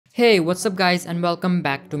Hey, what's up guys, and welcome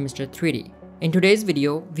back to Mr. 3D. In today's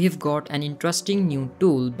video, we've got an interesting new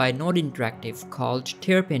tool by Node Interactive called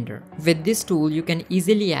Tear Painter. With this tool, you can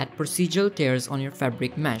easily add procedural tears on your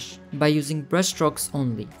fabric mesh by using brush strokes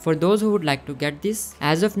only. For those who would like to get this,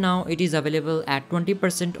 as of now it is available at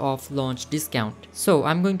 20% off launch discount. So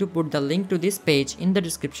I'm going to put the link to this page in the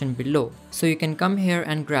description below, so you can come here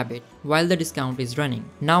and grab it while the discount is running.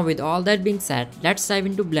 Now with all that being said, let's dive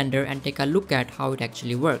into Blender and take a look at how it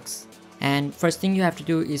actually works. And first thing you have to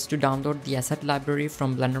do is to download the asset library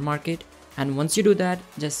from Blender Market, and once you do that,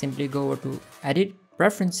 just simply go over to Edit,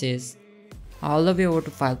 Preferences, all the way over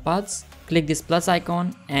to File Paths, click this plus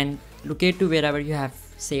icon and locate to wherever you have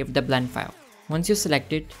saved the blend file. Once you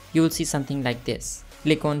select it, you will see something like this.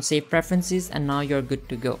 Click on Save Preferences and now you're good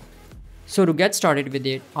to go. So to get started with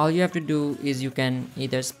it, all you have to do is you can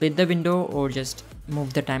either split the window or just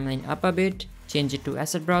move the timeline up a bit, change it to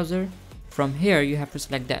Asset Browser. From here, you have to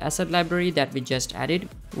select the asset library that we just added,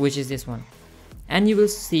 which is this one. And you will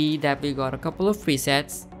see that we got a couple of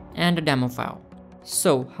presets and a demo file.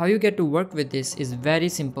 So how you get to work with this is very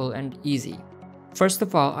simple and easy. First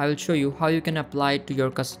of all, I will show you how you can apply it to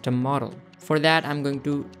your custom model. For that, I'm going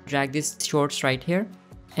to drag this shorts right here,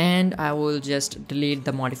 and I will just delete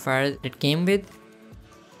the modifier that came with.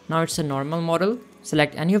 Now it's a normal model.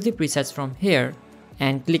 Select any of the presets from here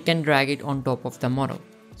and click and drag it on top of the model.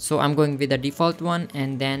 So I'm going with the default one,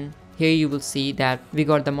 and then here you will see that we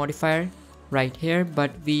got the modifier right here, but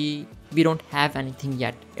we don't have anything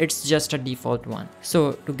yet. It's just a default one.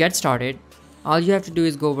 So to get started, all you have to do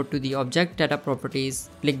is go over to the object data properties,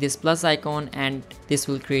 click this plus icon, and this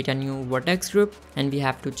will create a new vertex group, and we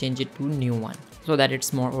have to change it to new one so that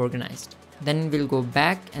it's more organized. Then we'll go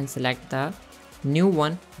back and select the new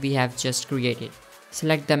one we have just created.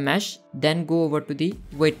 Select the mesh, then go over to the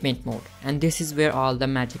weight paint mode, and this is where all the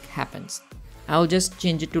magic happens. I'll just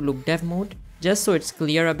change it to look dev mode just so it's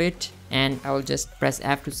clear a bit, and I'll just press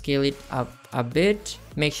F to scale it up a bit.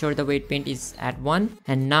 Make sure the weight paint is at 1,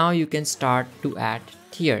 and now you can start to add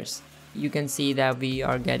tears. You can see that we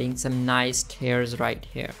are getting some nice tears right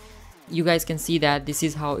here. You guys can see that this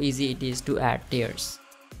is how easy it is to add tears.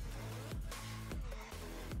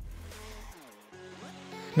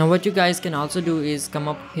 Now what you guys can also do is come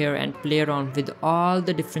up here and play around with all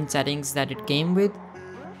the different settings that it came with.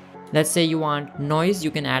 Let's say you want noise,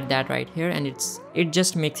 you can add that right here, and it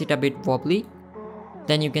just makes it a bit wobbly.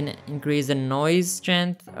 Then you can increase the noise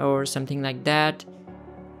strength or something like that.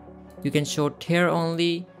 You can show tear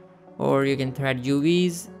only, or you can thread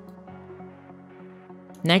UVs.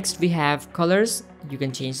 Next we have colors. You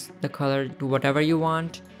can change the color to whatever you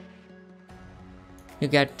want. You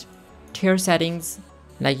get tear settings,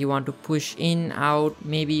 like you want to push in, out,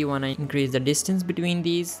 maybe you want to increase the distance between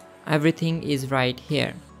these. Everything is right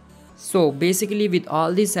here. So basically with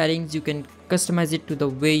all these settings, you can customize it to the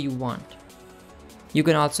way you want. You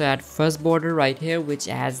can also add fuzz border right here, which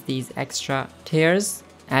adds these extra tears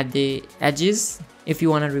at the edges. If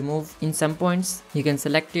you want to remove in some points, you can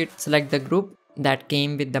select it, select the group that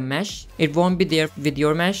came with the mesh. It won't be there with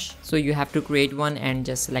your mesh, so you have to create one and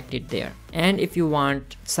just select it there. And if you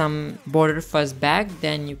want some border fuzz back,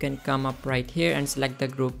 then you can come up right here and select the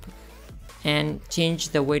group and change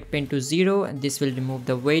the weight paint to 0, and this will remove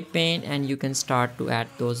the weight paint, and you can start to add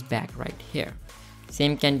those back right here.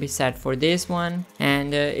 Same can be said for this one,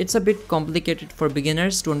 and it's a bit complicated for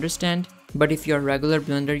beginners to understand, but if you're a regular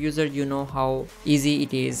Blender user, you know how easy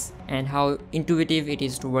it is and how intuitive it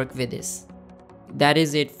is to work with this. That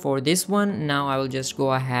is it for this one. Now I will just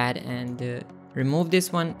go ahead and remove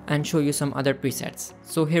this one and show you some other presets.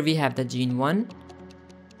 So here we have the Gene 1,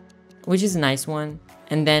 which is a nice one,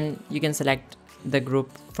 and then you can select the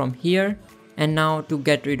group from here. And now to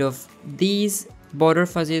get rid of these border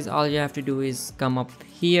fuzzes, all you have to do is come up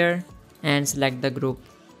here and select the group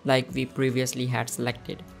like we previously had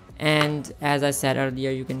selected. And as I said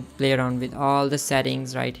earlier, you can play around with all the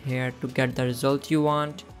settings right here to get the result you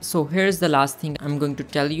want. So here's the last thing I'm going to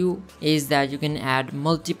tell you, is that you can add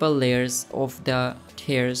multiple layers of the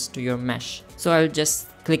tears to your mesh. So I'll just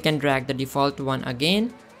click and drag the default one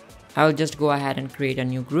again. I'll just go ahead and create a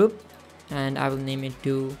new group, and I will name it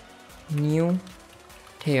to New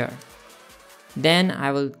Tear. Then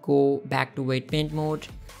I will go back to weight paint mode.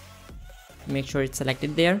 Make sure it's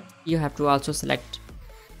selected there. You have to also select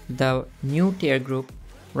the new tear group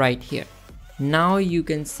right here. Now you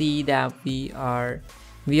can see that we are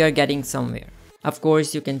getting somewhere. Of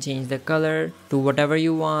course, you can change the color to whatever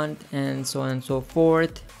you want, and so on and so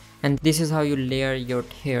forth. And this is how you layer your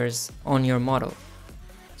tears on your model.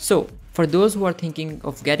 So For those who are thinking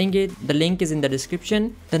of getting it, the link is in the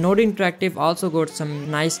description. The Node Interactive also got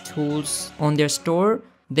some nice tools on their store,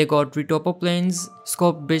 They got retopo planes,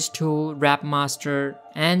 scope bridge tool, wrap master,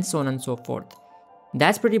 and so on and so forth.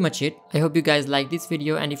 That's pretty much it. I hope you guys liked this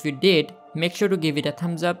video, and if you did, make sure to give it a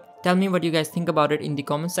thumbs up. Tell me what you guys think about it in the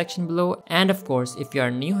comment section below, and of course, if you are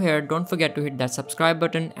new here, don't forget to hit that subscribe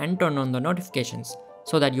button and turn on the notifications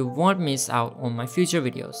so that you won't miss out on my future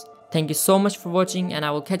videos. Thank you so much for watching, and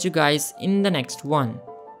I will catch you guys in the next one.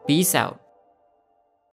 Peace out.